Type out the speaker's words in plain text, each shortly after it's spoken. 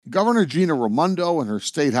Governor Gina Raimondo and her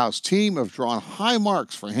State House team have drawn high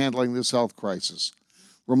marks for handling this health crisis.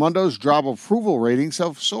 Raimondo's job approval ratings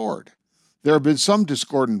have soared. There have been some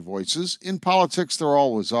discordant voices. In politics, there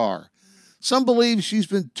always are. Some believe she's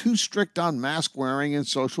been too strict on mask wearing and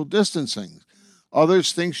social distancing.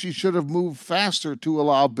 Others think she should have moved faster to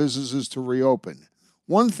allow businesses to reopen.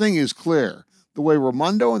 One thing is clear. The way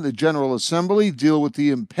Raimondo and the General Assembly deal with the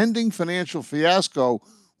impending financial fiasco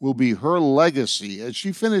will be her legacy as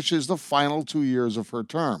she finishes the final 2 years of her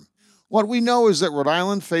term. What we know is that Rhode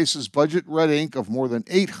Island faces budget red ink of more than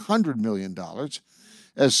 $800 million,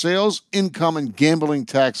 as sales, income, and gambling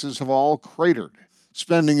taxes have all cratered.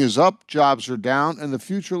 Spending is up, jobs are down, and the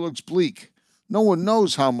future looks bleak. No one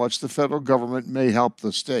knows how much the federal government may help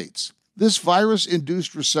the states. This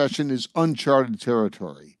virus-induced recession is uncharted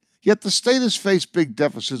territory. Yet the state has faced big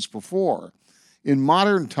deficits before. In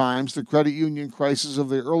modern times, the credit union crisis of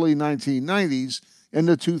the early 1990s and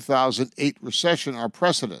the 2008 recession are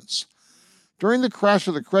precedents. During the crash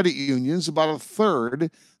of the credit unions, about a third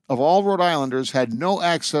of all Rhode Islanders had no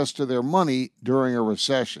access to their money during a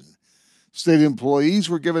recession. State employees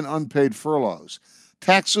were given unpaid furloughs.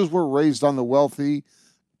 Taxes were raised on the wealthy.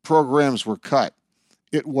 Programs were cut.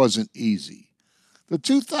 It wasn't easy. The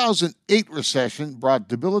 2008 recession brought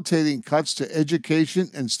debilitating cuts to education,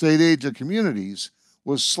 and state aid to communities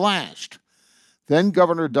was slashed. Then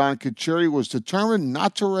Governor Don Carcieri was determined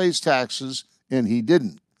not to raise taxes, and he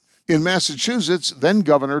didn't. In Massachusetts, then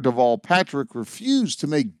Governor Deval Patrick refused to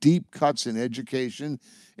make deep cuts in education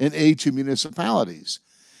and aid to municipalities.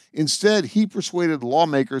 Instead, he persuaded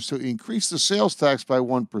lawmakers to increase the sales tax by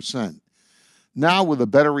 1%. Now, with a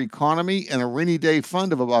better economy and a rainy day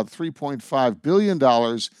fund of about $3.5 billion,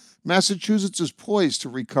 Massachusetts is poised to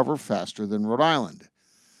recover faster than Rhode Island.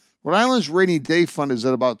 Rhode Island's rainy day fund is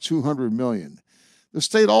at about $200 million. The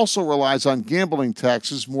state also relies on gambling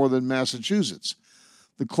taxes more than Massachusetts.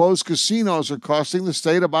 The closed casinos are costing the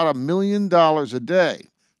state about $1 million a day.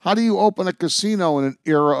 How do you open a casino in an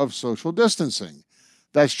era of social distancing?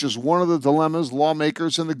 That's just one of the dilemmas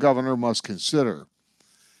lawmakers and the governor must consider.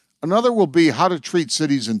 Another will be how to treat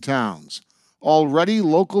cities and towns. Already,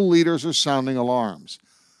 local leaders are sounding alarms.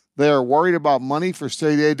 They are worried about money for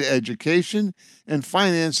state aid to education and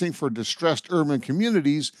financing for distressed urban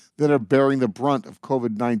communities that are bearing the brunt of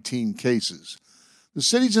COVID-19 cases. The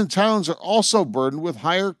cities and towns are also burdened with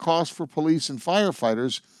higher costs for police and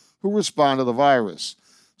firefighters who respond to the virus.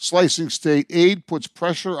 Slicing state aid puts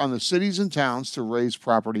pressure on the cities and towns to raise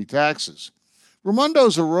property taxes.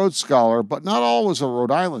 Raimondo's a Rhodes Scholar, but not always a Rhode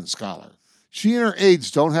Island scholar. She and her aides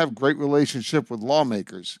don't have great relationship with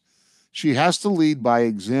lawmakers. She has to lead by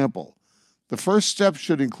example. The first step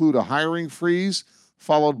should include a hiring freeze,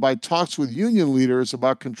 followed by talks with union leaders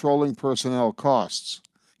about controlling personnel costs.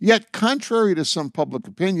 Yet, contrary to some public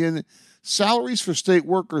opinion, salaries for state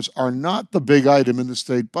workers are not the big item in the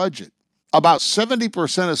state budget. About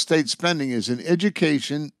 70% of state spending is in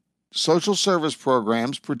education, social service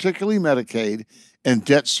programs, particularly Medicaid, and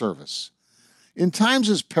debt service. In times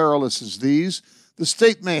as perilous as these, the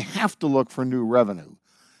state may have to look for new revenue.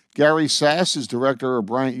 Gary Sass is director of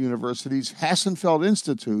Bryant University's Hassenfeld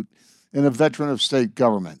Institute and a veteran of state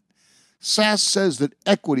government. Sass says that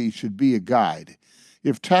equity should be a guide.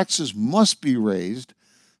 If taxes must be raised,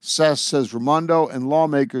 Sass says Raimondo and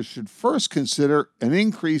lawmakers should first consider an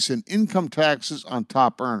increase in income taxes on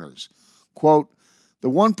top earners. Quote, "The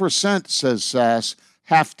 1%, says Sass,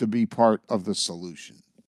 have to be part of the solution."